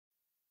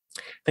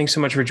Thanks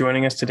so much for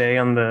joining us today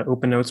on the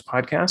Open Notes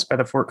podcast by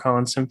the Fort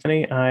Collins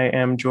Symphony. I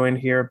am joined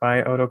here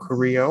by Oto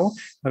Carrillo.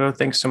 Oto,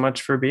 thanks so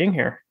much for being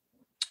here.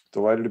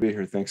 Delighted to be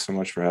here. Thanks so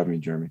much for having me,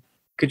 Jeremy.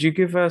 Could you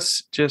give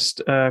us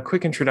just a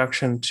quick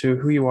introduction to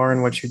who you are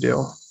and what you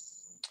do?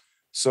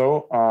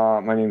 So,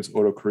 my name is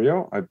Oto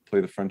Carrillo. I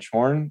play the French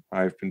horn.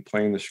 I've been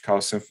playing the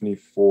Chicago Symphony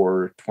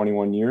for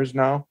 21 years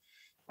now.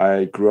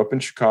 I grew up in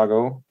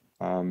Chicago,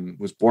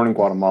 was born in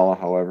Guatemala,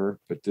 however,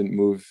 but didn't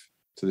move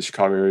to the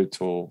Chicago area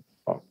till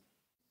about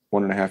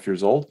 1.5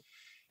 years old,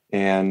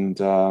 and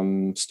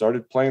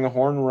started playing the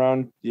horn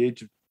around the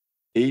age of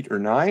 8 or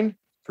 9,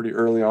 pretty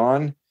early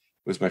on.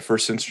 It was my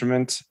first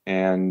instrument,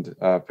 and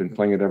I've been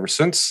playing it ever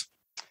since.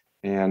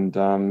 And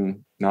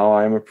now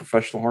I am a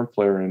professional horn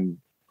player and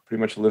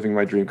pretty much living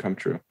my dream come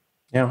true.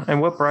 Yeah.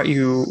 And what brought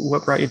you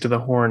to the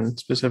horn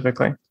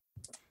specifically?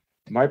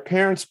 My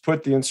parents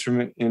put the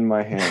instrument in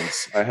my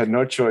hands. I had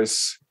no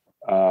choice.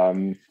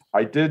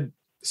 I did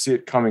see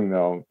it coming,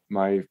 though.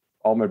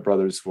 All my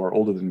brothers, who are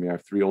older than me, I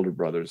have 3 older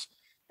brothers,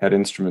 had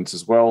instruments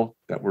as well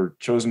that were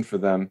chosen for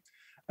them.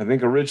 I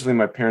think originally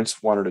my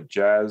parents wanted a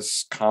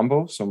jazz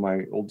combo. So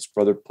my oldest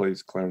brother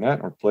plays clarinet,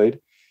 or played.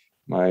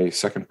 My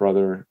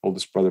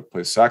oldest brother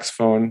plays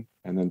saxophone.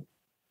 And then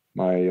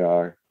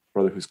my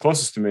brother, who's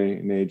closest to me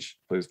in age,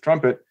 plays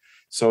trumpet.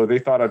 So they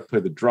thought I'd play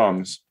the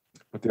drums,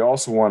 but they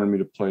also wanted me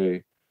to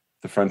play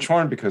the French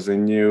horn because they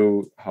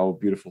knew how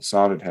beautiful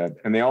sound it had.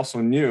 And they also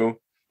knew,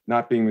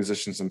 not being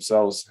musicians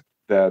themselves,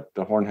 that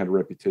the horn had a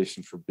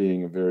reputation for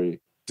being a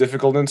very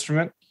difficult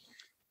instrument.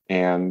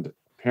 And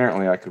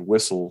apparently I could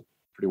whistle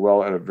pretty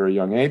well at a very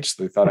young age.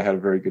 So they thought I had a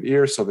very good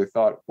ear. So they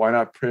thought, why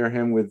not pair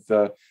him with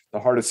the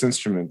hardest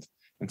instrument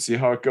and see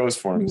how it goes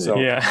for him? So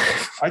yeah.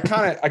 I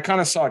kind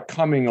of saw it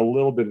coming a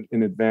little bit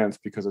in advance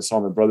because I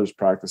saw my brothers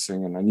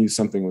practicing, and I knew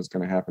something was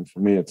going to happen for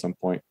me at some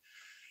point.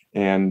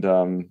 And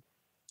then,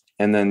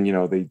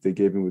 they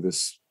gave me with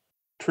this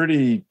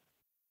pretty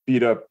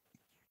beat up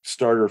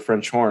starter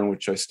French horn,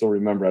 which I still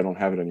remember. I don't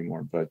have it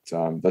anymore, but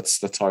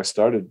that's how I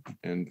started,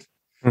 and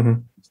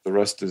the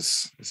rest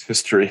is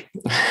history.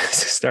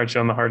 Start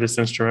you on the hardest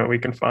instrument we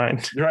can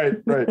find. Right.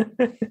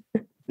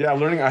 Yeah,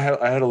 I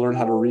had to learn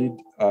how to read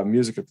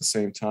music at the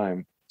same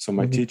time. So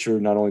my teacher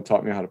not only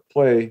taught me how to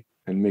play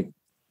and make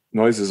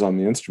noises on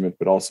the instrument,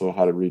 but also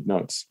how to read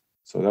notes.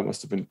 So that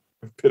must have been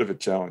a bit of a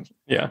challenge.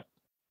 Yeah.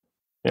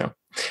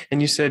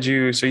 And you said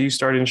you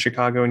started in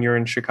Chicago, and you're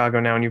in Chicago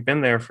now, and you've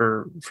been there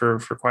for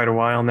quite a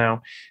while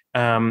now.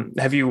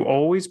 Have you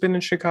always been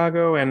in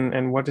Chicago,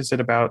 and what is it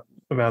about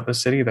the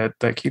city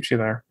that keeps you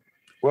there?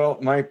 Well,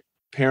 my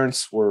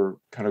parents were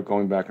kind of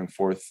going back and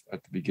forth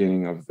at the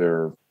beginning of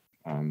their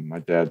my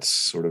dad's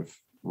sort of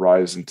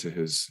rise into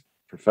his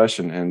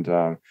profession,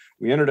 and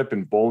we ended up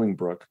in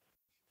Bolingbrook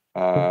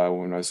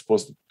when I was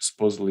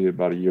supposedly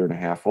about 1.5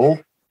 years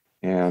old,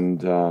 and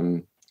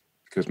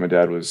because my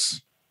dad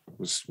was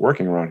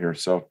working around here.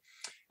 So,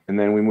 and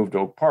then we moved to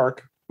Oak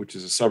Park, which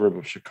is a suburb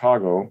of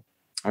Chicago.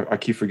 I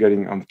keep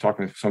forgetting I'm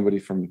talking to somebody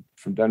from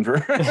Denver,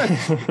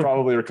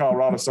 probably, or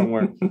Colorado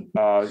somewhere. You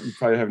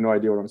probably have no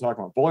idea what I'm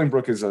talking about.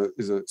 Bolingbrook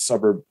is a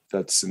suburb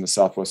that's in the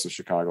southwest of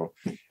Chicago,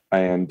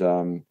 and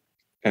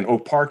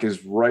Oak Park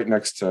is right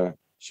next to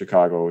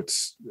Chicago.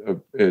 It's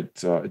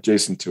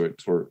adjacent to it.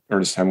 It's where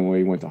Ernest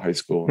Hemingway went to high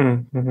school.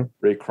 Mm-hmm.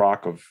 Ray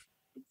Kroc of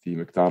the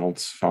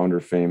McDonald's founder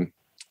fame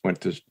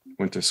went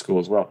to school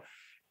as well.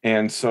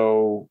 And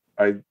so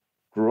I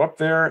grew up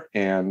there,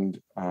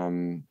 and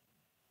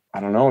I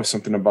don't know,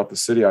 something about the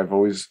city. I've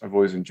always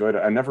enjoyed it.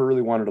 I never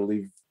really wanted to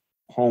leave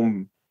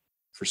home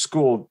for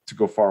school to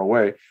go far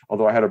away,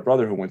 although I had a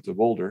brother who went to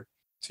Boulder,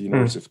 to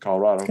University of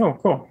Colorado. Oh,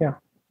 cool. Yeah.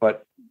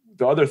 But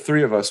the other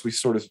 3 of us, we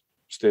sort of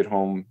stayed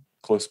home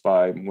close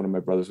by. One of my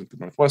brothers went to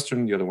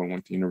Northwestern. The other one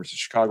went to University of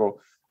Chicago.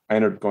 I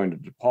ended up going to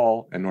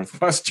DePaul and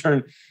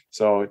Northwestern.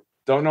 So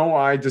don't know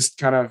why, just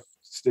kind of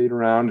stayed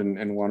around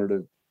and wanted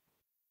to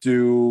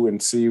do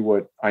and see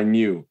what I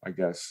knew, I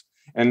guess.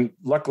 And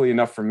luckily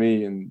enough for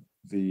me, in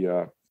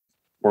the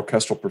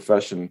orchestral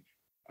profession,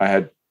 I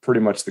had pretty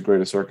much the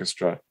greatest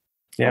orchestra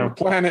on the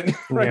planet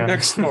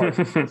next door.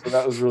 So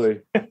that was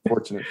really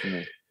fortunate for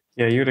me.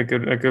 Yeah, you had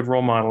a good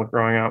role model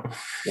growing up.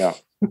 Yeah.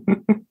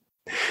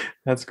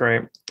 That's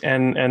great.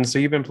 And so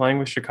you've been playing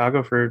with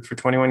Chicago for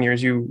 21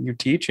 years. You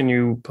teach and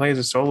you play as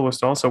a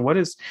soloist also. What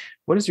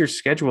does your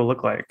schedule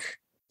look like?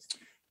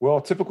 Well,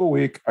 a typical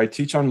week, I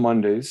teach on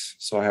Mondays.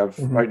 So I have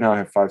right now I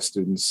have 5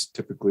 students,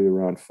 typically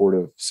around 4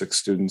 to 6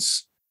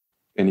 students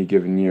any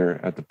given year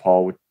at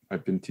DePaul.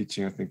 I've been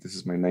teaching, I think this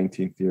is my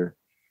 19th year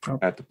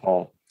at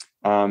DePaul.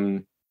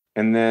 And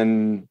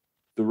then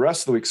the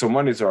rest of the week, so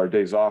Mondays are our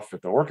days off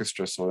at the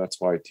orchestra, so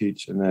that's why I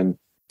teach. And then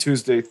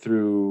Tuesday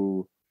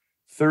through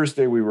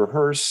Thursday, we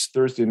rehearse.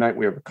 Thursday night,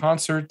 we have a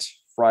concert.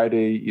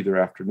 Friday, either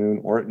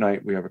afternoon or at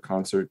night, we have a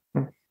concert.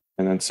 And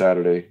then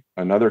Saturday,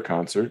 another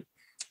concert.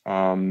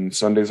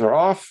 Sundays are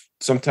off.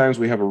 Sometimes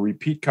we have a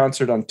repeat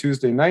concert on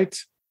Tuesday night.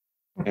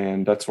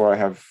 And that's where I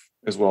have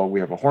as well.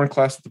 We have a horn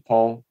class at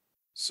DePaul.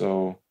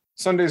 So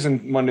Sundays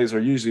and Mondays are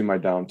usually my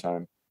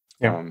downtime.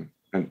 Yeah.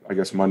 And I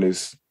guess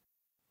Mondays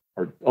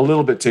are a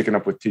little bit taken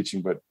up with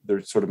teaching, but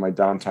they're sort of my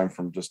downtime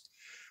from just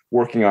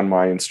working on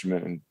my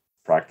instrument and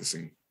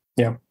practicing.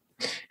 Yeah.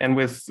 And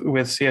with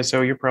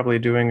CSO,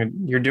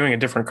 you're doing a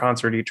different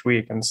concert each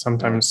week, and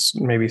sometimes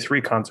maybe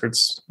 3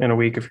 concerts in a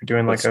week if you're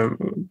doing like a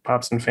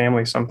Pops and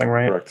Family something,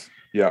 right? Correct.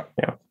 Yeah.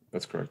 Yeah.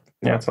 That's correct.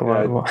 Yeah, it's a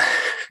lot.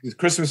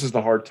 Christmas is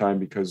the hard time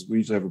because we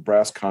usually have a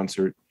brass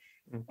concert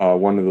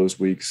one of those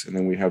weeks, and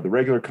then we have the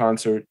regular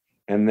concert,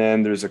 and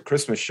then there's a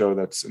Christmas show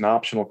that's an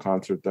optional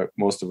concert that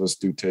most of us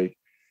do take,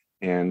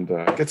 and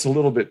it gets a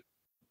little bit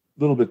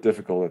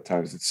difficult at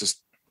times. It's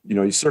just,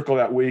 you circle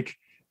that week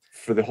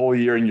for the whole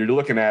year, and you're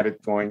looking at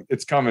it going,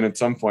 it's coming at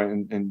some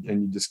point, and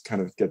you just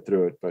kind of get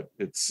through it. But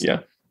it's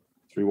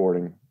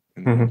rewarding.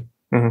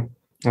 Mm-hmm. Mm-hmm.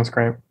 That's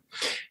great.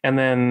 And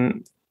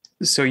then,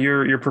 so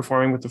you're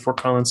performing with the Fort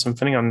Collins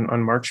Symphony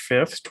on March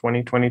 5th,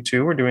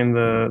 2022. We're doing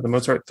the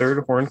Mozart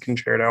Third Horn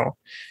Concerto.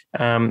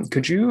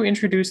 Could you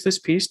introduce this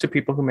piece to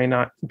people who may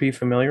not be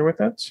familiar with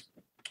it?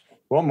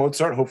 Well,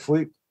 Mozart,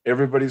 hopefully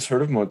everybody's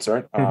heard of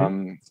Mozart.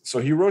 Mm-hmm. So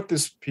he wrote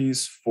this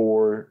piece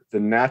for the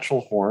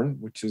natural horn,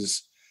 which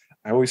is,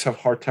 I always have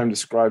a hard time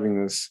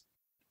describing this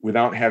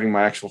without having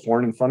my actual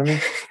horn in front of me.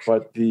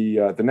 But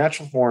the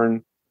natural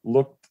horn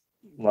looked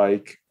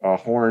like a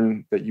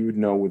horn that you would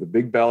know, with a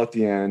big bell at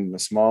the end and a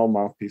small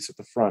mouthpiece at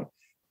the front,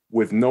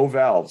 with no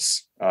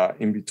valves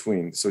in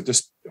between. So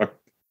just a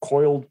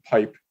coiled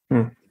pipe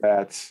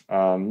that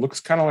looks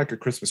kind of like a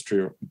Christmas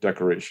tree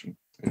decoration.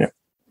 Yeah.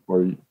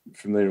 Or you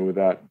familiar with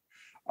that?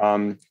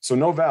 So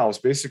no valves.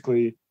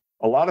 Basically,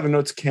 a lot of the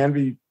notes can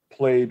be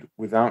played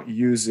without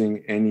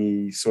using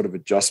any sort of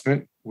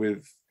adjustment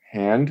with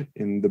hand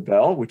in the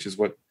bell, which is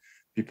what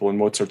people in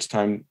Mozart's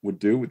time would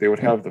do. They would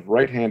have the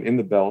right hand in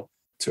the bell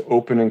to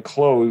open and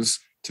close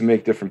to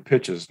make different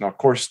pitches. Now, of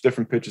course,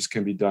 different pitches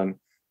can be done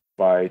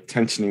by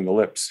tensioning the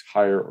lips,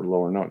 higher or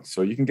lower notes.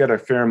 So you can get a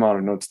fair amount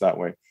of notes that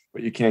way,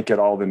 but you can't get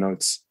all the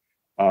notes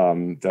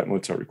that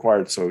Mozart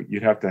required. So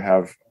you'd have to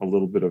have a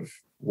little bit of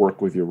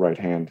work with your right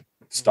hand,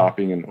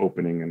 stopping and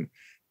opening in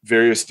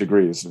various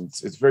degrees. And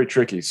it's very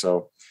tricky.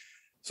 So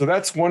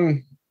that's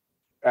one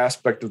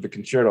aspect of the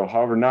concerto.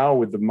 However, now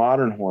with the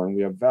modern horn,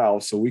 we have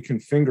valves, so we can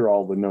finger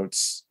all the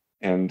notes,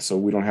 and so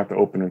we don't have to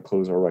open and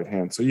close our right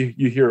hand. So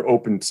you hear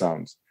open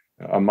sounds,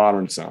 a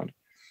modern sound.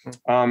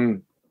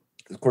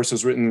 Of course, it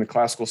was written in the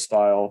classical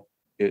style.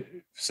 It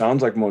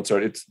sounds like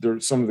Mozart. They're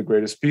some of the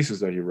greatest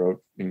pieces that he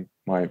wrote, in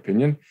my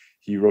opinion.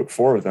 He wrote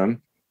 4 of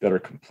them that are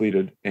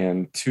completed,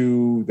 and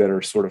 2 that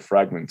are sort of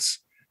fragments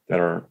that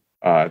are,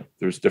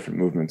 there's different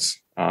movements.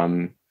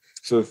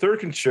 So the third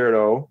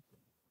concerto,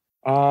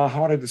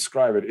 how would I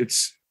describe it?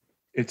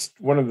 It's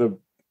one of the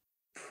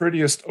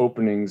prettiest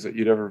openings that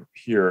you'd ever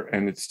hear,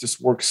 and it's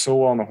just works so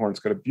well on the horn. It's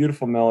got a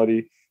beautiful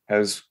melody,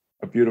 has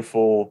a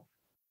beautiful,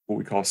 what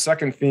we call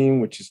second theme,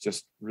 which is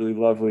just really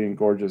lovely and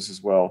gorgeous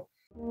as well.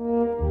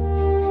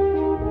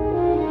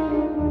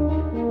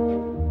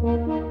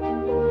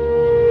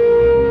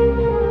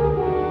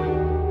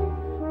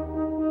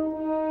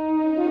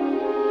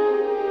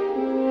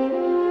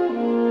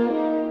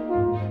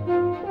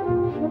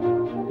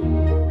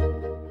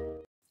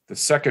 The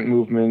second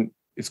movement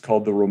is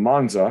called the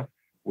romanza,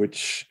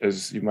 which,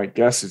 as you might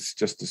guess, it's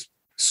just this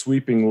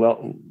sweeping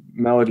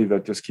melody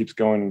that just keeps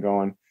going and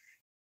going.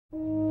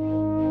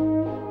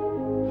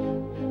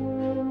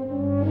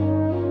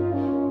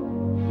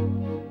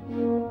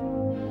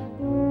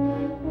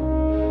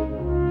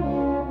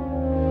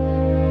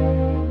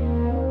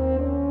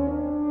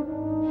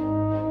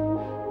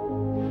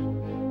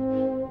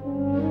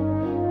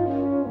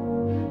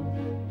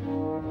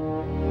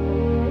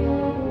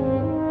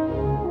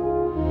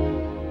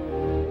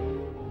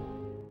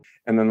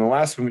 And then the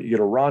last one, you get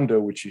a rondo,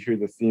 which you hear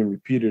the theme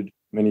repeated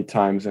many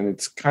times. And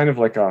it's kind of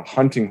like a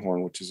hunting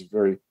horn, which is a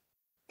very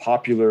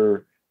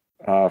popular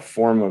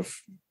form of,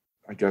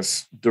 I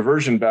guess,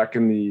 diversion back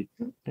in the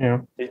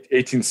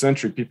 18th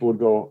century. People would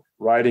go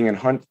riding and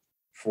hunt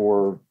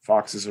for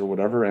foxes or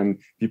whatever, and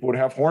people would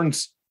have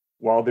horns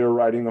while they were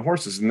riding the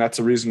horses. And that's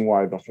the reason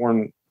why the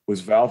horn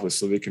was valveless,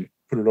 so they can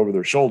put it over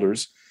their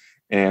shoulders.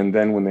 And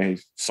then when they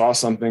saw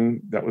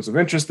something that was of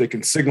interest, they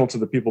can signal to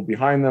the people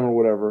behind them or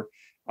whatever,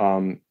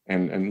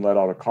 and let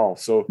out a call.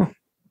 So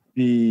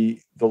the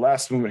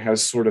last movement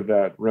has sort of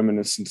that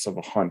reminiscence of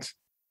a hunt.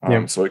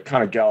 So it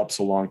kind of gallops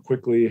along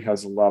quickly. It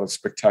has a lot of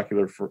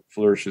spectacular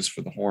flourishes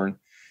for the horn.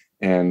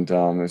 And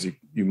as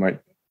you might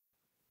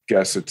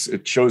guess,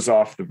 it shows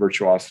off the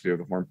virtuosity of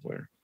the horn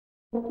player.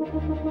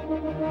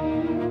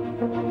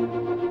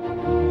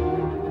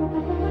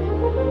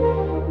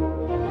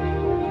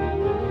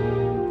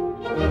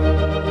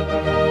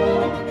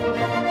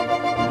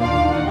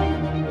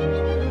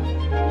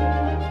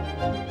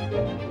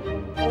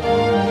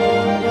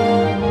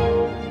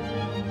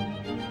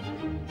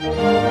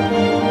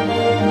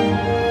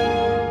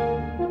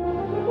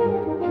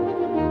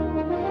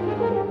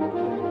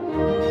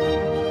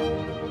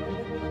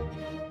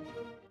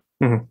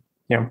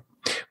 Yeah.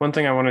 One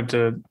thing I wanted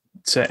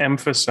to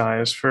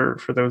emphasize for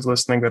those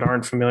listening that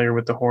aren't familiar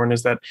with the horn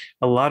is that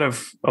a lot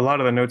of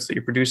the notes that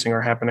you're producing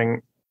are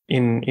happening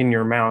in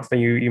your mouth.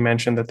 And you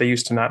mentioned that they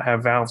used to not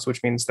have valves,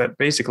 which means that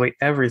basically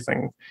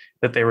everything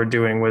that they were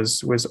doing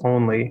was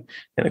only.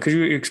 And could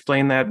you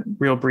explain that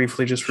real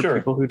briefly, just for Sure.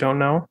 people who don't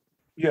know?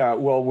 Yeah,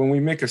 well, when we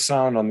make a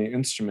sound on the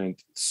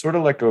instrument, it's sort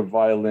of like a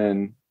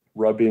violin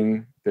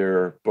rubbing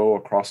their bow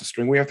across a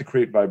string. We have to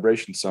create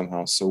vibration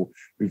somehow. So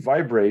we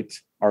vibrate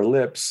our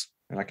lips,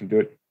 and I can do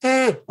it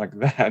like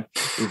that.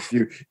 If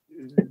you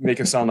make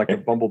a sound like a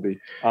bumblebee,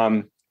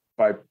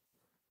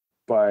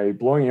 by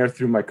blowing air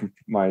through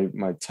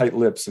my tight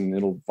lips, and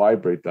it'll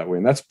vibrate that way.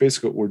 And that's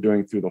basically what we're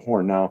doing through the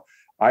horn. Now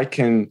I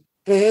can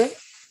lips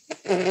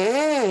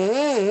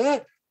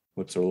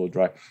are a little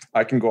dry.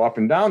 I can go up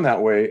and down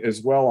that way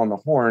as well on the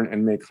horn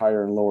and make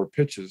higher and lower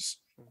pitches.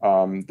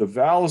 The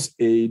valves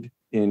aid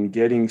in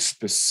getting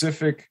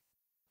specific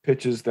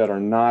pitches that are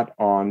not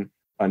on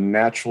a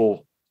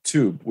natural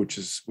tube, which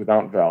is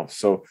without valves.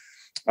 So,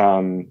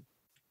 with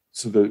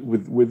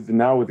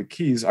the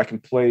keys, I can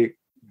play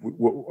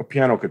what a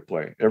piano could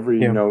play. Every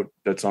note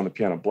that's on the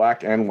piano,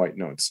 black and white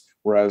notes.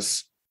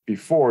 Whereas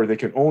before, they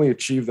can only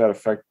achieve that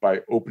effect by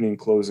opening,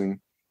 closing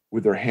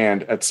with their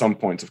hand at some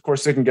points. Of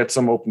course, they can get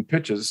some open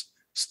pitches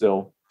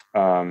still,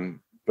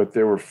 but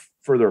they were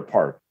further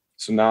apart.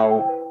 So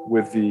now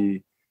with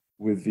the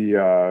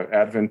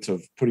advent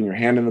of putting your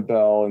hand in the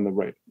bell and the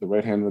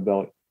right hand in the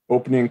bell,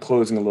 opening and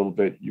closing a little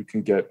bit, you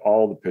can get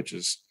all the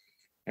pitches.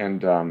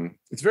 And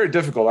it's very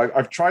difficult.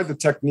 I've tried the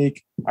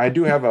technique. I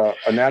do have a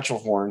natural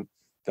horn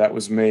that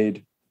was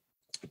made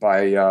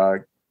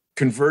by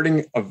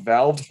converting a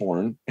valved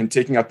horn and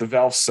taking out the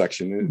valve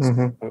section.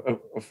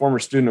 A former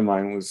student of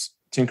mine was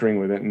tinkering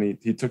with it, and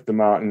he took them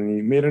out and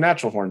he made a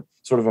natural horn,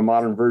 sort of a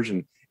modern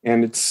version.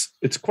 And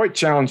it's quite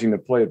challenging to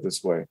play it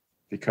this way,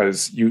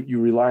 because you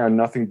rely on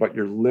nothing but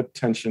your lip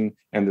tension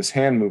and this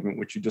hand movement,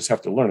 which you just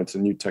have to learn. It's a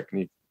new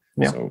technique.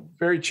 Yeah. So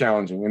very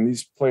challenging. And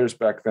these players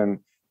back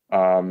then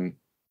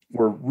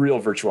were real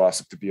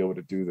virtuosic to be able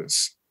to do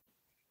this.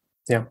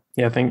 Yeah.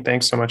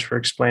 Thanks so much for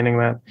explaining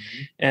that.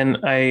 And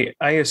I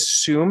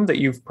assume that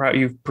you've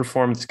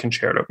performed the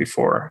concerto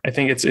before. I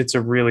think it's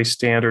a really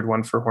standard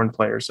one for horn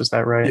players. Is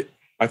that right? Yeah,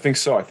 I think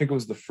so. I think it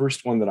was the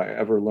first one that I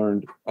ever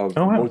learned of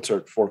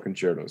Mozart 4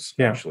 concertos,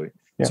 actually.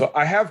 Yeah. So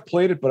I have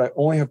played it, but I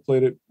only have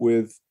played it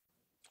with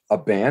a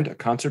band, a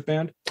concert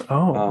band.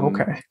 Oh,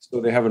 okay. So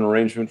they have an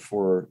arrangement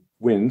for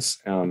winds.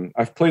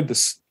 I've played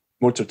this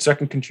Mozart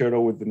 2nd concerto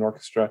with an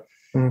orchestra.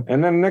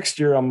 And then next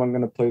year I'm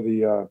going to play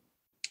the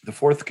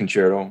 4th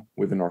concerto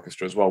with an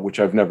orchestra as well, which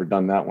I've never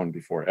done that one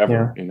before,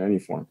 ever, in any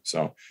form.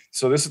 So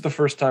this is the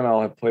first time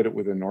I'll have played it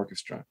with an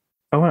orchestra.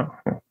 Oh, wow.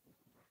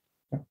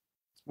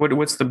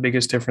 What's the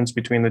biggest difference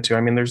between the two? I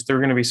mean, there are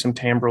going to be some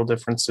timbral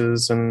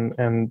differences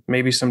and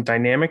maybe some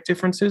dynamic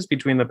differences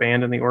between the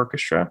band and the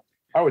orchestra.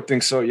 I would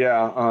think so.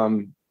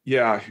 Yeah.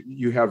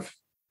 You have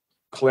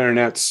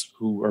clarinets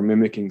who are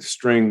mimicking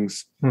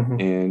strings,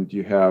 and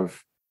you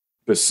have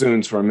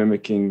bassoons who are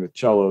mimicking the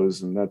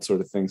cellos and that sort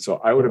of thing.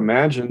 So I would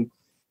imagine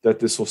that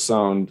this will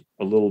sound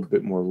a little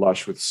bit more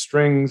lush with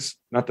strings.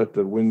 Not that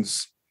the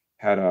winds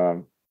had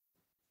a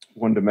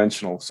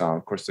one-dimensional sound.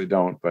 Of course they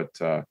don't, but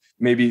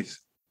maybe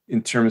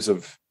in terms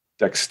of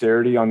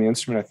dexterity on the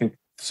instrument, I think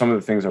some of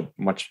the things are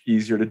much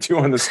easier to do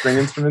on the string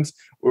instruments.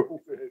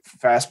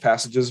 Fast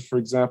passages, for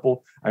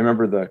example. I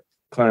remember the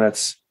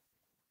clarinets,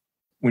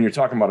 when you're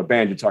talking about a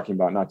band, you're talking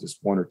about not just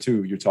one or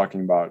two, you're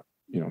talking about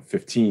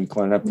 15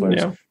 clarinet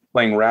players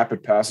playing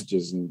rapid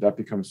passages, and that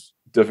becomes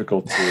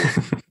difficult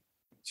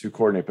to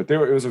coordinate. But it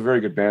was a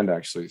very good band,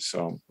 actually.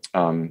 So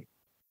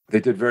they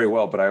did very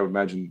well, but I would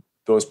imagine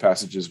those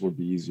passages would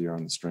be easier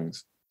on the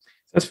strings.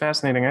 That's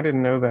fascinating. I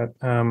didn't know that.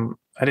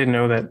 I didn't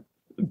know that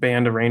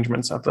band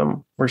arrangements of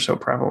them were so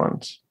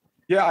prevalent.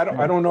 Yeah,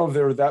 I don't know if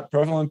they were that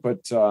prevalent,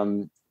 but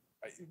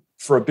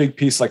for a big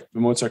piece like the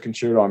Mozart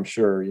concerto, I'm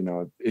sure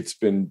it's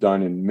been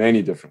done in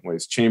many different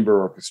ways.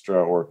 Chamber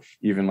orchestra, or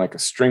even like a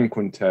string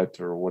quintet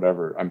or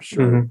whatever. I'm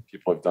sure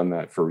people have done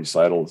that for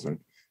recitals, and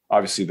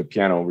obviously the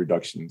piano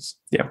reductions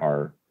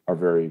are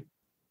very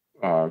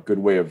good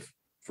way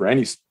for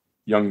any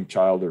young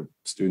child or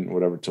student or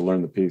whatever to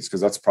learn the piece,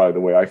 because that's probably the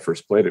way I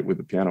first played it, with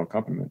the piano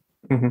accompaniment.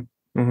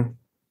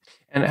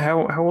 And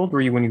how old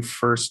were you when you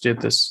first did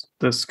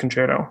this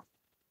concerto?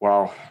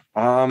 Wow.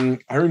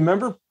 I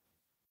remember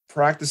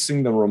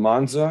practicing the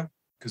romanza,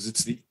 because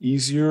it's the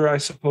easier, I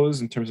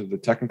suppose, in terms of the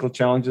technical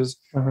challenges.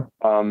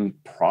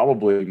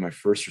 Probably my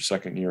first or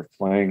second year of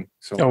playing.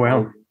 So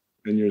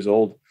 10 years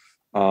old.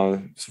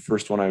 It's the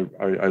first one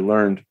I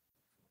learned.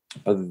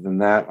 Other than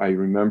that, I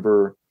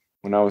remember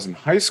when I was in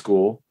high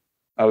school,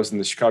 I was in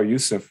the Chicago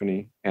Youth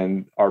Symphony,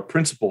 and our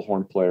principal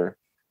horn player,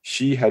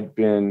 she had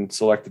been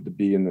selected to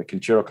be in the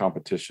concerto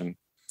competition,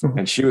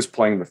 and she was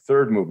playing the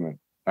third movement.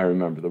 I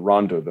remember the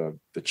rondo,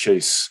 the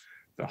chase,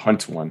 the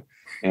hunt one.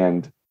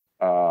 And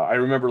I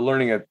remember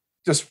learning it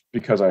just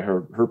because I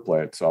heard her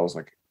play it. So I was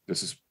like,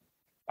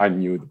 I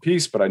knew the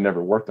piece, but I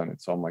never worked on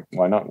it. So I'm like,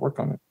 why not work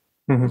on it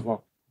as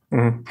well?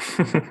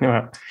 Mhm.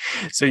 Wow.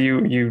 So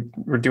you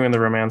were doing the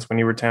romance when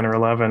you were 10 or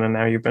 11, and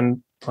now you've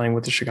been playing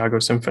with the Chicago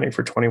Symphony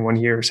for 21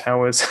 years.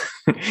 How was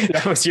Yeah,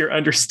 how has your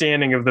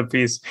understanding of the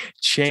piece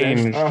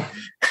changed.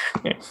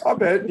 changed? I'll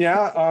bet.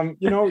 Yeah.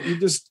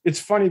 It's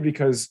funny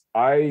because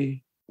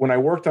when I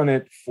worked on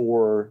it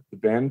for the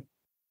band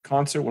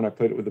concert, when I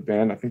played it with the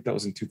band, I think that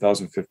was in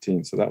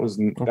 2015. So that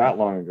wasn't Okay. that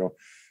long ago.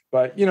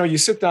 But, you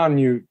sit down and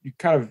you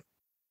kind of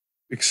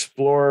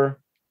explore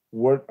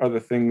what are the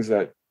things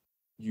that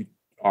you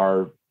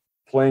are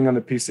playing on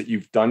the piece that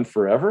you've done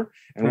forever,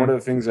 and what are Hmm.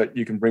 the things that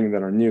you can bring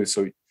that are new.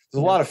 So there's a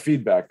Yeah. lot of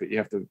feedback that you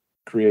have to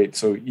create.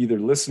 So either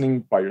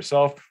listening by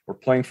yourself or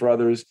playing for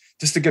others,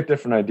 just to get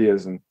different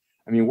ideas. And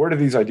I mean, where do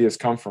these ideas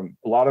come from?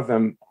 A lot of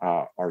them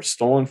are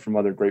stolen from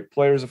other great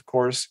players, of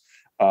course,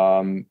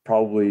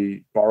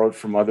 probably borrowed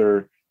from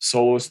other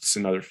soloists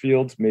in other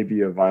fields, maybe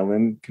a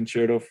violin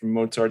concerto from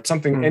Mozart,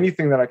 something, Hmm.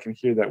 anything that I can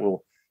hear that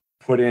will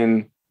put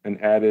in an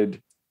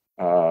added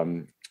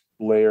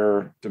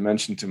layer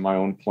dimension to my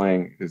own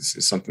playing is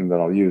something that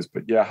I'll use.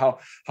 But yeah, how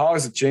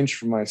has it changed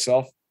for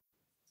myself?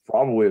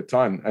 Probably a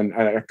ton. And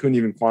I couldn't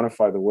even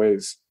quantify the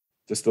ways,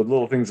 just the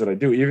little things that I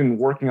do, even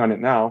working on it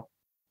now,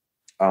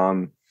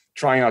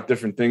 trying out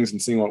different things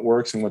and seeing what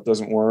works and what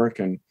doesn't work,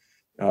 and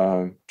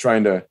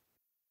trying to,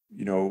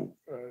 you know,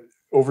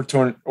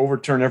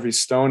 overturn every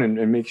stone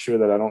and make sure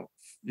that I don't,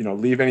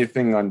 leave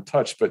anything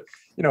untouched. But,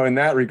 in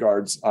that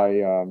regards,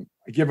 I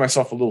give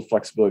myself a little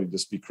flexibility to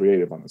just be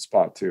creative on the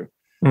spot too,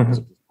 as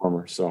a Hmm.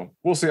 performer. So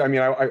we'll see. I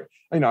mean,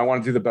 I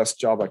want to do the best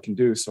job I can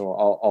do. So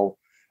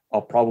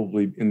I'll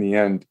probably in the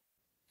end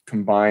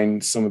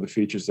combine some of the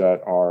features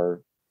that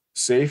are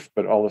safe,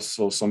 but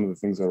also some of the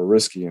things that are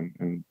risky,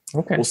 and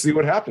Okay. we'll see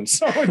what happens.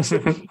 So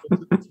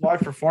it's live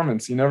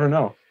performance. You never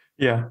know.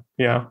 Yeah.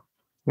 Yeah.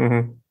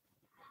 Hmm.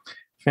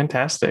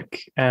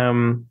 Fantastic.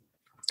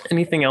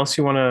 Anything else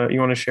you want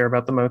to share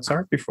about the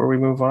Mozart before we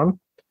move on?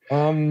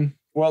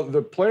 Well,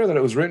 the player that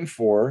it was written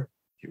for,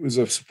 he was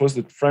a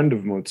supposed friend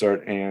of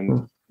Mozart,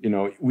 and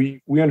Hmm.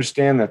 we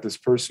understand that this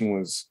person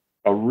was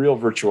a real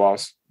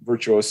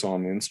virtuoso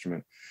on the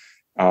instrument,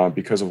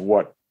 because of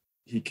what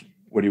he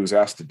was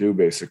asked to do,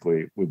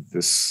 basically, with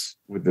this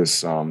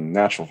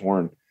natural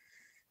horn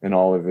and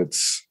all of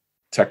its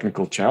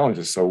technical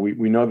challenges. So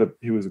we know that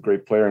he was a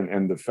great player,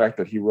 and the fact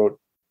that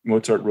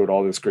Mozart wrote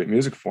all this great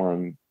music for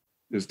him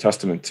is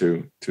testament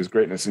to his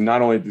greatness. And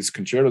not only these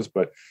concertos,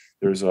 but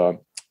there's a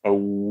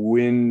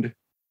wind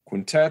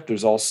quintet.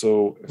 There's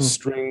also a Hmm.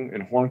 string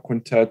and horn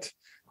quintet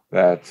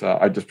that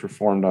I just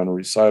performed on a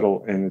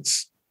recital, and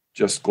it's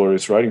just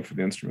glorious writing for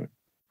the instrument.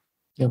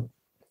 Yeah.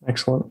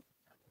 Excellent.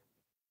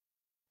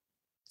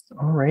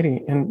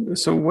 Alrighty. And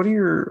so what are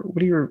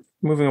your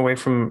moving away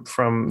from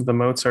the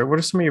Mozart, what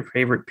are some of your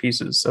favorite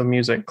pieces of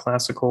music,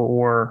 classical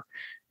or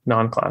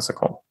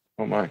non-classical?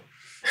 Oh my!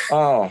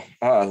 Oh,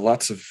 I have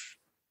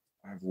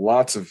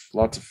lots of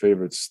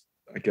favorites,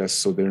 I guess.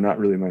 So they're not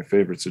really my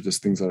favorites. They're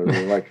just things that I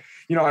really like.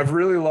 I've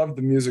really loved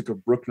the music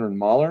of Bruckner and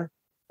Mahler,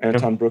 Yep.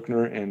 Anton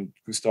Bruckner and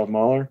Gustav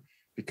Mahler,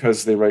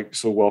 because they write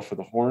so well for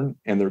the horn,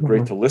 and they're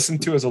great Mhm. to listen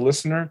to as a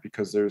listener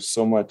because there's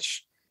so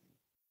much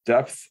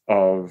depth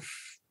of,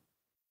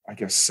 I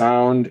guess,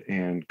 sound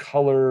and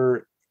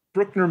color.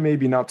 Bruckner,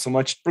 maybe not so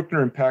much.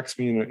 Bruckner impacts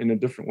me in a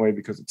different way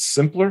because it's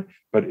simpler,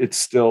 but it's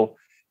still,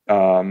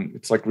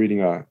 it's like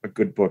reading a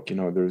good book.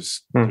 Hmm.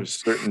 There's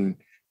certain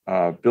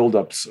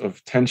buildups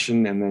of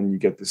tension, and then you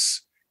get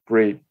this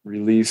great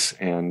release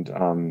and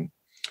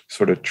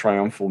sort of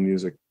triumphal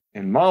music.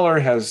 And Mahler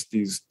has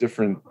these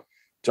different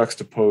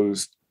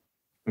juxtaposed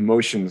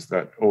emotions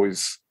that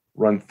always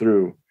run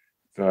through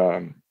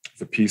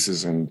the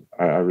pieces, and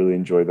I really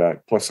enjoy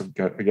that. Plus,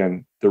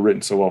 again, they're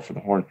written so well for the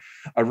horn.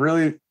 I'm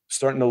really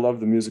starting to love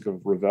the music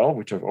of Ravel,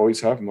 which I've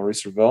always have,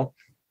 Maurice Ravel,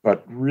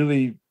 but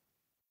really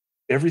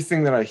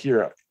everything that I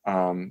hear,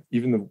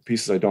 even the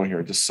pieces I don't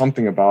hear, just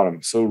something about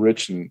them so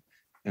rich and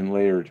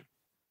layered,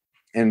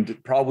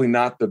 and probably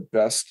not the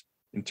best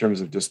in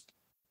terms of just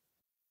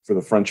for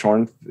the French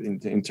horn,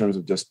 in terms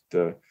of just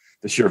the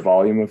sheer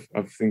volume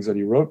of things that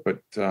he wrote, but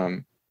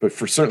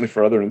for certainly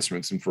for other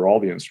instruments and for all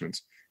the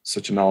instruments,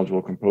 such a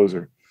knowledgeable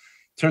composer.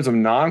 In terms of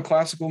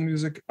non-classical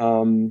music,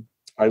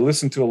 I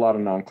listen to a lot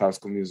of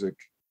non-classical music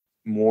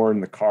more in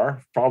the car,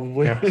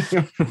 probably Yeah.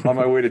 on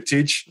my way to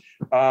teach.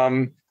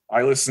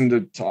 I listen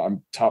to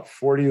top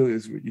 40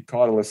 is what you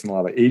call it. I listen to a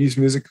lot of 80s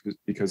music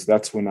because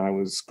that's when I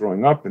was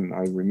growing up and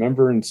I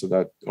remember. And so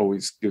that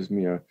always gives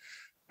me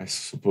I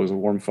suppose, a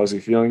warm, fuzzy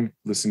feeling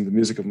listening to the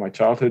music of my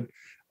childhood.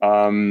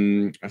 I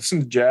listen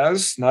to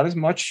jazz, not as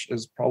much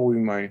as probably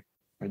my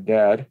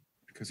dad,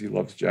 because he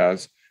loves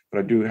jazz, but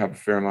I do have a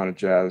fair amount of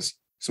jazz.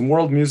 Some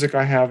world music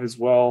I have as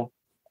well.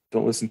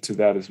 Don't listen to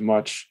that as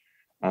much.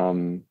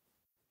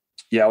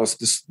 Yeah, I was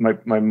just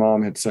my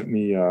mom had sent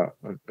me a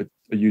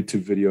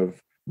YouTube video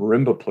of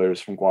marimba players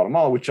from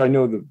Guatemala, which I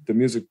know the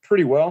music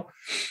pretty well.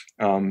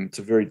 It's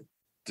a very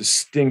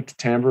distinct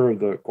timbre of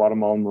the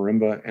Guatemalan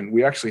marimba, and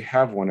we actually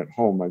have one at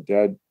home. My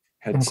dad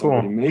had Oh,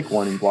 somebody cool. make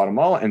one in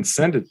Guatemala and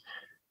send it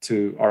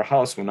to our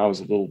house when I was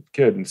a little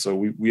kid, and so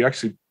we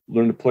actually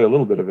learned to play a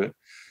little bit of it.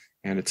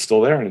 and it's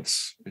still there, and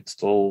it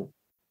still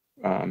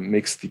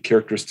makes the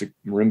characteristic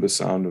marimba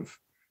sound of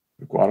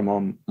the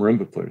Guatemalan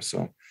marimba players.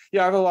 So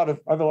yeah, I have a lot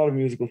of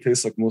musical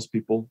taste like most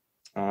people.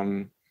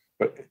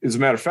 But as a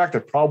matter of fact, I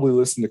probably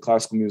listen to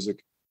classical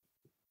music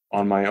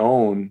on my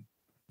own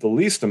the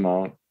least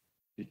amount,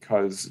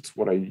 because it's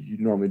what I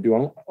normally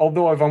do.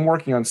 Although if I'm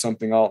working on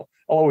something, I'll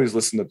always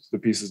listen to the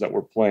pieces that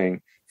we're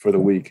playing for the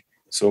week.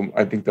 So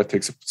I think that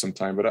takes up some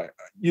time. But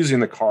usually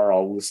in the car,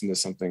 I'll listen to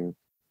something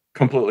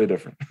completely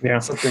different. Yeah.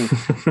 Something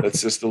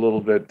that's just a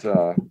little bit,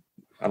 I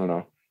don't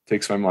know,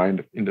 takes my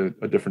mind into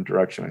a different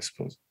direction, I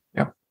suppose.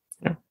 Yeah.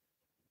 Yeah.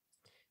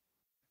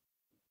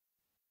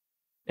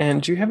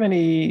 And do you have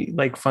any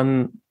like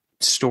fun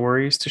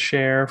stories to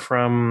share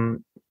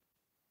from,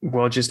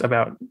 well, just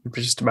about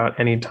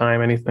any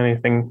time,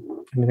 anything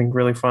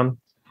really fun?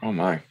 Oh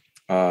my,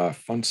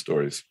 fun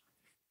stories.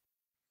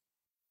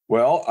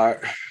 Well,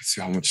 let's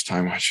see how much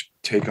time I should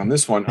take on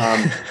this one.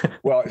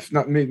 Well, it's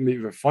not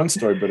maybe a fun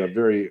story, but a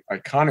very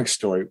iconic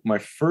story. My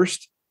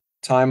first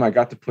time I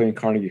got to play in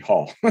Carnegie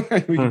Hall.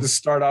 We can just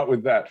start out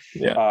with that.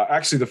 Yeah.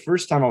 Actually, the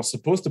first time I was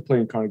supposed to play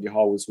in Carnegie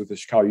Hall was with the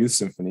Chicago Youth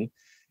Symphony.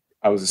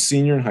 I was a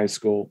senior in high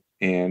school,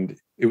 and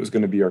it was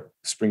going to be our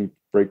spring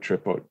break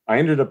trip out. I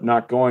ended up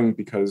not going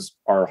because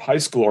our high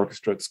school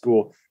orchestra at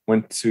school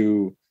went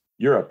to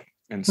Europe.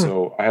 And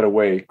so I had a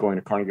way going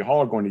to Carnegie Hall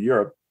or going to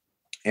Europe.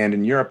 And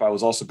in Europe, I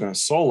was also going to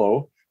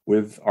solo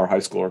with our high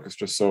school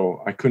orchestra.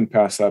 So I couldn't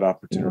pass that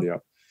opportunity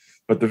up.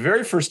 But the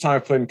very first time I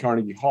played in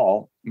Carnegie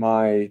Hall,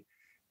 I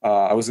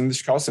was in the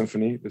Chicago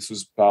Symphony. This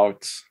was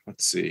about,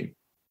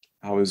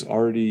 I was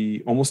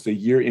already almost a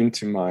year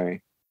into my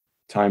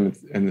time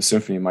in the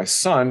symphony. My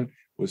son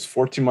was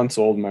 14 months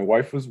old. My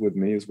wife was with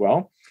me as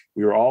well.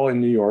 We were all in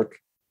New York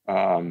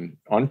on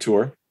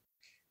tour,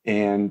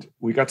 and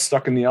we got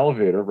stuck in the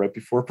elevator right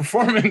before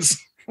performance,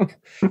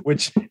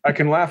 which I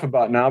can laugh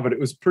about now, but it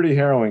was pretty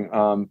harrowing.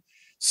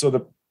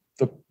 So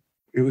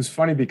it was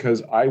funny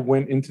because I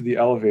went into the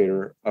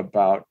elevator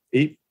about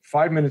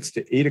 5 minutes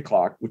to 8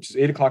 o'clock, which is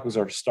 8 o'clock was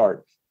our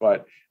start,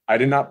 but I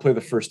did not play the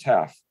first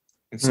half.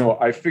 And so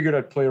I figured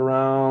I'd play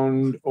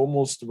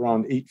almost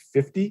around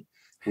 8:50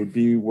 would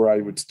be where I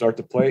would start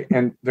to play.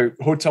 And the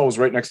hotel was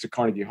right next to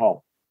Carnegie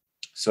Hall,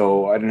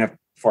 so I didn't have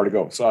far to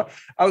go. So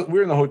we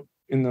were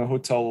in the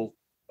hotel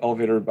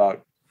elevator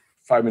about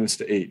 5 minutes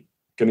to 8,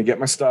 going to get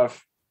my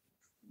stuff,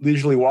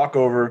 leisurely walk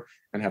over,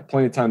 and have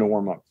plenty of time to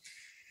warm up.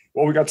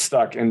 Well, we got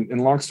stuck,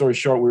 and long story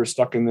short, we were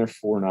stuck in there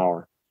for an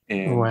hour,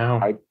 and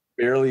I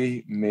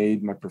barely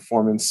made my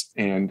performance.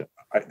 And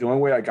the only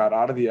way I got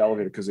out of the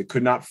elevator, because they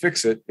could not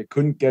fix it, they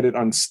couldn't get it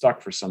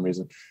unstuck for some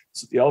reason.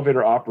 So the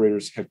elevator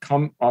operators had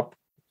come up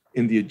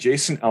in the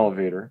adjacent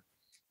elevator,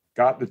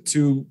 got the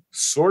two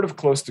sort of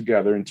close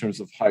together in terms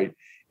of height,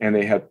 and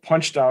they had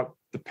punched out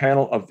the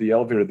panel of the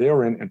elevator they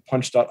were in and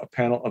punched out a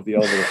panel of the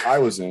elevator I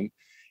was in.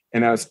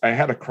 And I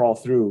had to crawl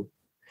through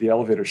the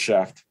elevator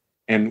shaft,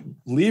 and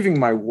leaving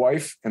my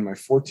wife and my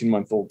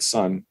 14-month-old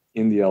son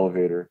in the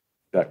elevator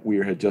that we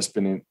had just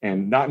been in,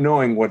 and not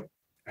knowing what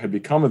had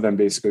become of them,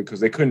 basically, because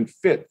they couldn't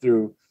fit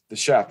through the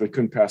shaft. They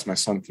couldn't pass my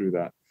son through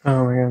that.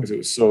 Oh my God. Because it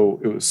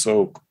was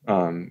so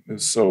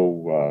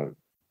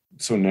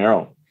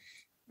narrow.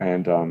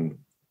 And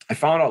I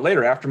found out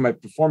later, after my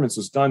performance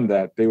was done,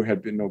 that they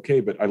had been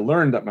okay. But I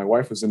learned that my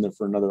wife was in there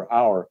for another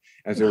hour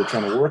as they were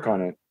trying to work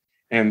on it.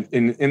 And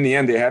in the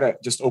end, they had to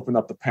just open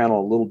up the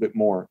panel a little bit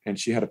more, and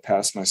she had to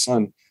pass my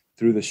son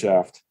through the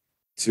shaft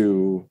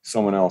to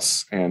someone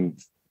else, and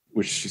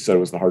which she said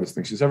was the hardest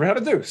thing she's ever had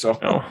to do. So,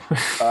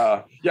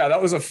 yeah,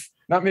 that was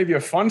not maybe a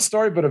fun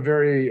story, but a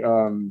very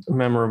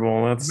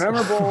memorable.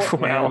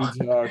 Wow.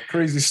 And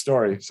crazy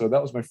story. So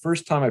that was my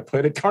first time I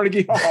played at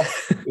Carnegie Hall.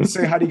 They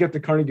say, how do you get to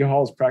Carnegie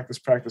Hall? Is practice.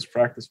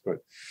 But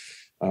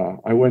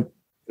I went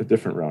a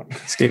different route.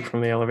 Escape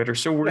from the elevator.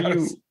 So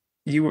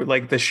you were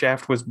like, the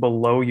shaft was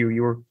below you.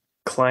 You were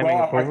climbing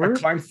over?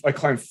 I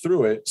climbed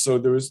through it. So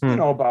there was,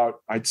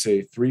 about, I'd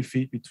say 3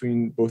 feet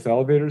between both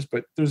elevators,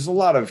 but there's a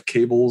lot of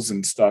cables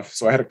and stuff.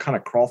 So I had to kind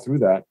of crawl through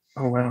that.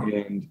 Oh, wow.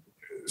 And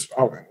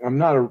I'm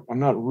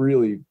not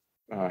really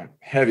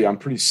heavy. I'm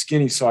pretty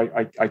skinny. So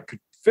I could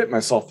fit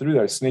myself through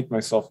that. I snaked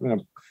myself in. I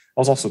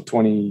was also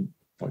 29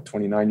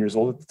 years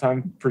old at the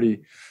time,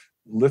 pretty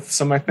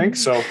lithesome, I think.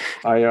 So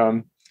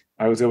I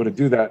was able to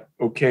do that.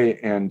 Okay.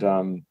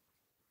 And,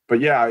 but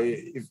yeah,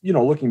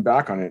 looking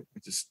back on it,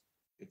 it's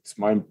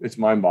mind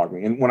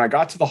boggling. And when I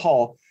got to the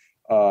hall,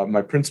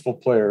 my principal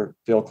player,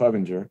 Dale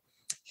Clevenger,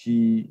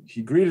 he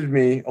greeted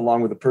me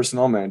along with the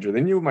personnel manager.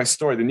 They knew my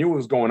story. They knew what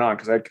was going on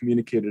because I had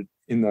communicated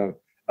in the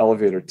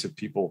elevator to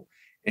people.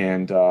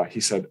 And he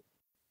said,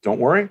 don't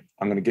worry,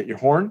 I'm going to get your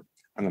horn.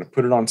 I'm going to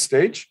put it on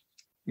stage,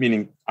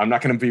 meaning I'm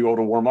not going to be able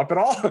to warm up at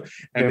all.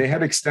 And they had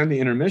to extend the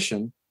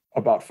intermission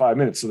about 5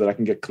 minutes so that I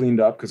can get cleaned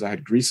up because I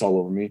had grease all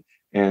over me,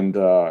 and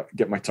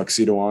get my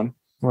tuxedo on.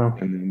 Wow.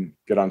 And then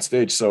get on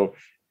stage. So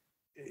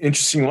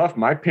interesting enough,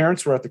 my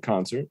parents were at the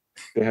concert.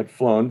 They had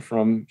flown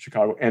from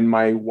Chicago, and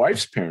my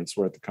wife's parents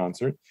were at the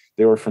concert.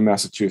 They were from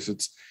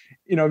Massachusetts.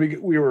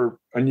 We were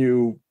a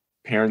new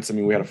parents. I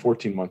mean, we had a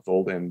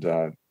 14-month-old,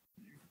 and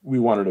we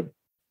wanted to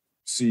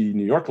see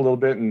New York a little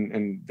bit,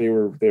 and they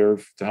were there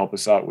to help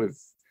us out with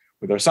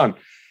our son.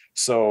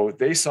 So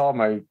they saw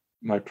my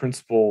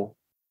principal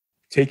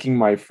taking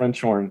my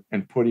French horn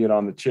and putting it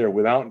on the chair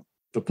without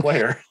the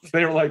player.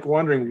 They were like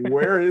wondering,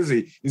 where is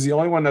he? He's the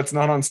only one that's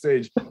not on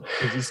stage.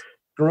 Is he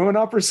screwing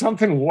up or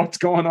something? What's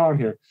going on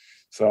here?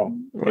 So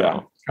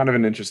yeah, kind of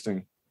an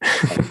interesting.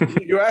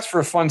 You asked for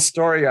a fun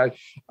story.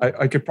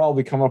 I could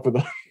probably come up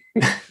with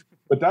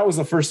but that was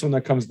the first one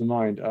that comes to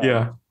mind.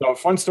 So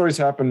fun stories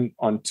happen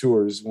on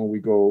tours when we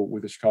go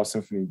with the Chicago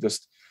Symphony.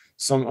 Just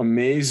some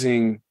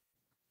amazing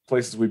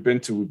places we've been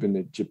to. We've been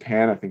to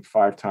Japan, I think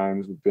 5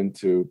 times. We've been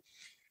to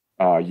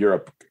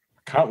Europe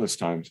countless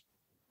times.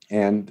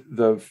 And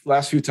the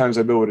last few times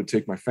I've been able to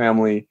take my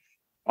family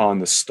on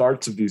the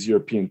starts of these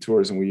European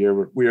tours, and we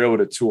were able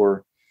to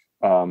tour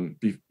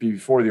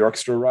before the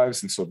orchestra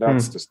arrives. And so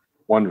that's just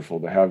wonderful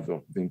to have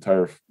the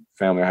entire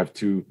family. I have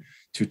two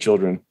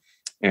children,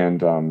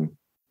 and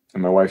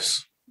my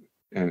wife's,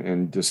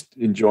 and just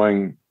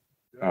enjoying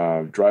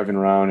driving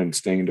around and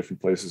staying in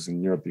different places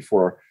in Europe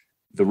before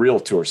the real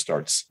tour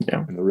starts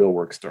and the real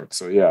work starts.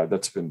 So yeah,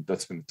 that's been a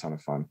ton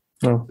of fun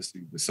to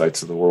see the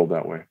sights of the world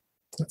that way.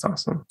 That's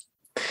awesome.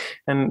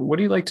 And what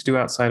do you like to do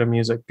outside of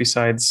music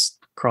besides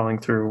crawling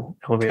through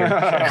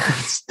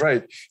elevators?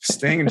 Right.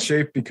 Staying in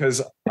shape,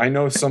 because I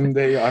know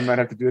someday I might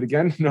have to do it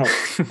again. No,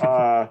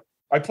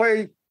 I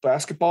play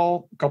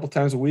basketball a couple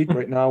times a week.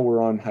 Right now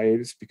we're on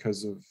hiatus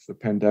because of the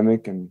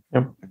pandemic and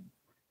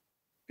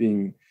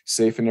being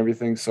safe and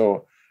everything.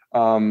 So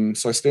I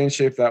stay in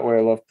shape that way.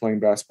 I love playing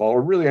basketball,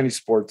 or really any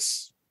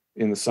sports.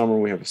 In the summer,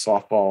 we have a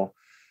softball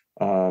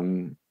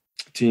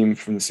team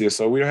from the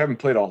CSO. We haven't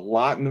played a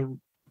lot in the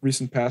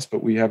recent past,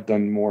 but we have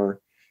done more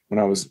when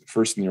I was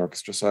first in the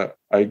orchestra. So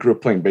I grew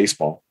up playing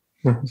baseball.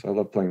 So I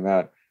love playing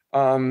that.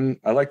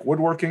 I like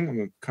woodworking. I'm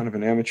a kind of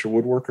an amateur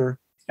woodworker.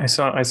 I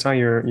saw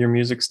your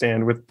music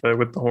stand with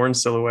the horn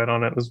silhouette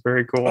on it. It was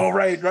very cool. Oh,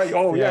 right.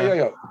 Oh,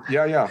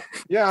 yeah.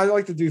 I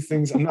like to do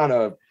things. I'm not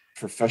a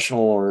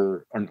professional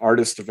or an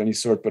artist of any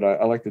sort, but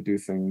I like to do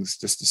things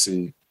just to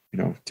see,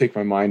 take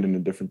my mind in a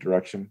different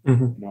direction.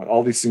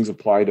 All these things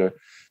apply to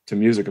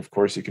music. Of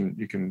course, you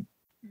can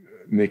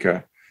make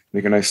a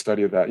nice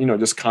study of that.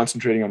 Just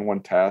concentrating on one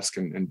task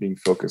and being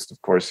focused.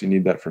 Of course, you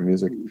need that for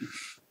music.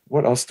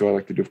 What else do I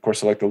like to do? Of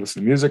course, I like to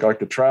listen to music. I like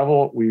to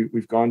travel.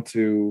 We've gone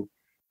to,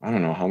 I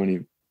don't know how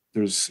many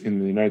there's in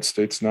the United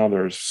States now.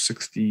 There's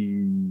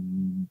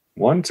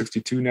 61,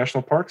 62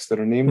 national parks that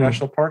are named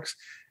national parks.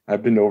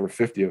 I've been to over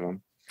 50 of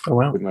them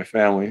with my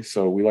family.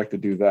 So we like to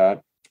do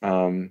that. We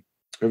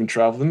haven't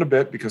traveled in a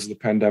bit because of the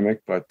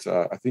pandemic, but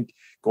I think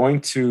going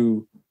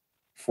to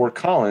Fort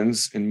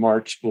Collins in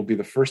March will be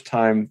the first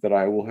time that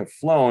I will have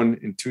flown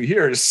in 2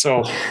 years.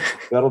 So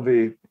that'll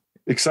be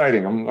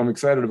exciting. I'm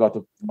excited about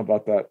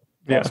that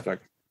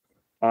prospect.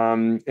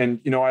 And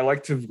I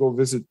like to go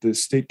visit the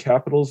state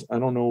capitals. I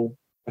don't know.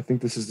 I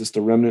think this is just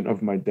a remnant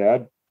of my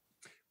dad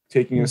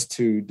taking us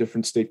to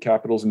different state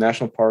capitals and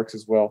national parks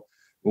as well.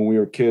 When we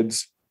were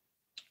kids,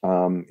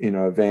 in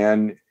a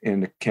van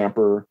and a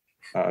camper,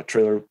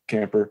 trailer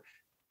camper,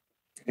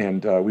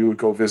 and we would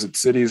go visit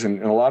cities.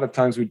 And a lot of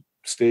times we'd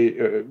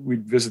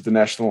visit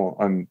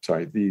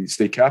the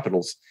state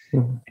capitals.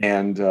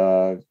 And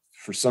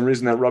for some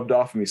reason that rubbed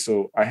off on me.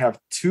 So I have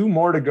 2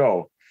 more to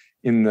go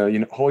in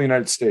the whole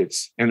United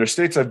States. And there's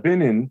states I've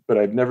been in, but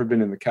I've never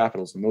been in the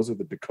capitals. And those are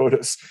the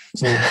Dakotas.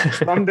 So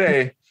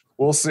someday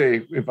we'll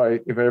see if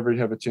I ever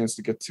have a chance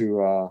to get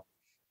to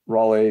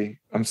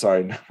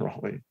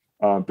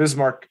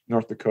Bismarck,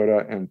 North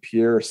Dakota, and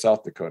Pierre,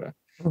 South Dakota.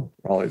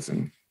 Raleigh's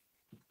in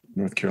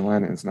North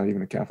Carolina. It's not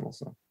even a capital.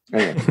 So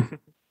anyway.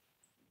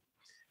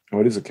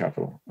 What is a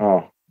capital?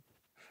 Oh,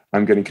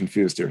 I'm getting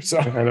confused here. So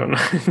I don't know.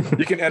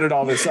 You can edit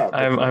all this out.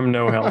 I'm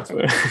no help.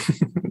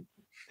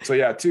 So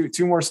yeah,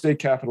 two more state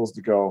capitals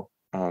to go,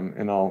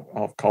 and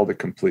I'll call it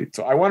complete.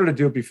 So I wanted to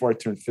do it before I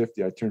turned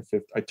 50. I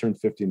turned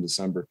 50 in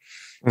December,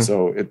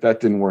 so that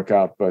didn't work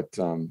out. But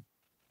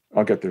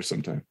I'll get there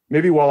sometime.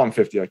 Maybe while I'm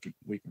 50,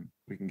 we can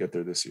get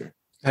there this year.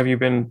 Have you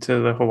been to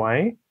the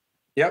Hawaii?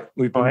 Yep,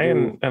 we've been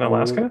Hawaii and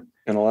Alaska.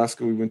 In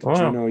Alaska, we went to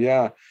Juneau.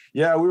 Yeah.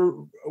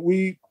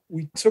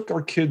 We took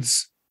our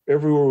kids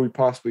everywhere we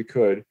possibly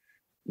could.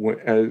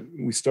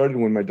 We started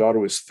when my daughter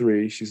was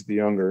 3. She's the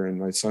younger, and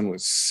my son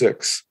was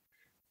 6.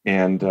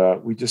 And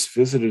we just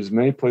visited as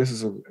many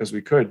places as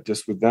we could,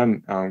 just with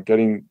them,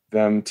 getting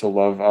them to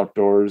love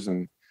outdoors.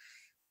 And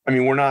I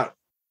mean,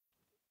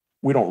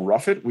 we don't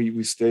rough it.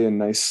 We stay in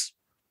nice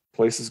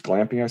places,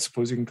 glamping, I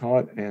suppose you can call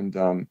it.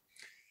 And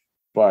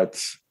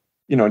but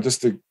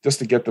just to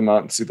get them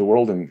out and see the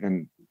world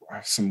and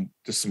have some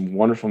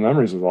wonderful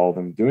memories with all of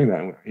them doing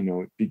that.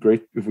 It'd be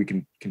great if we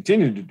can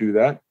continue to do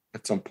that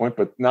at some point.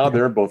 But now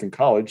they're both in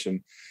college, and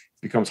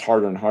it becomes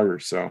harder and harder.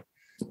 So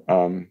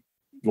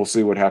we'll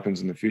see what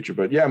happens in the future.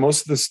 But yeah,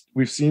 most of this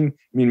we've seen.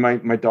 I mean,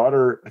 my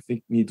daughter, I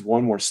think, needs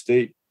one more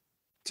state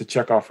to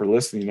check off her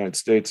list in the United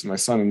States, and my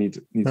son needs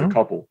a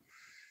couple,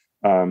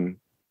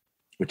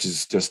 which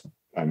is just,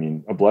 I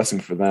mean, a blessing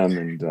for them.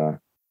 And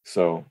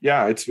so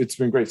yeah, it's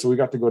been great. So we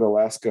got to go to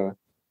Alaska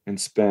and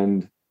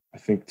spend, I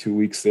think, 2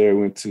 weeks there.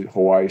 We went to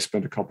Hawaii,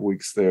 spent a couple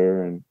weeks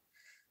there, and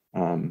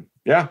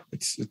yeah,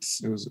 it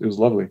was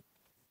lovely.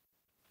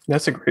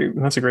 That's a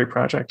great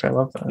project. I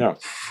love that. Yeah.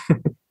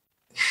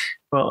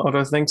 Well,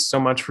 Oto, thanks so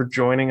much for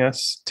joining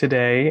us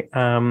today.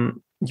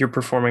 You're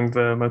performing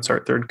the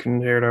Mozart Third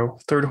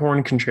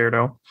Horn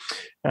Concerto,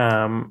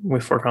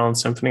 with Fort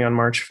Collins Symphony on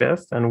March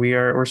 5th, and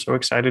we're so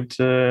excited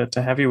to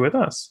have you with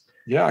us.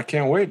 Yeah, I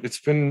can't wait. It's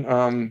been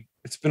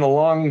a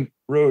long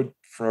road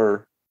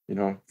for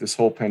this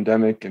whole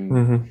pandemic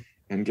and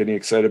getting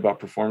excited about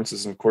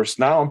performances. And of course,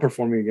 now I'm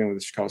performing again with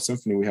the Chicago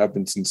Symphony. We have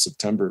been since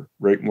September,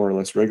 right, more or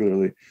less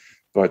regularly.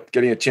 But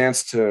getting a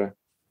chance to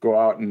go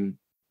out and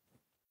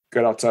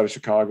get outside of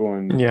Chicago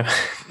and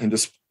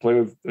just play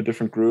with a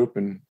different group,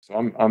 and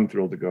so I'm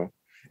thrilled to go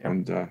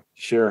and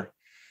share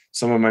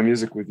some of my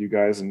music with you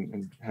guys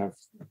and have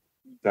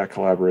that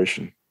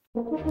collaboration.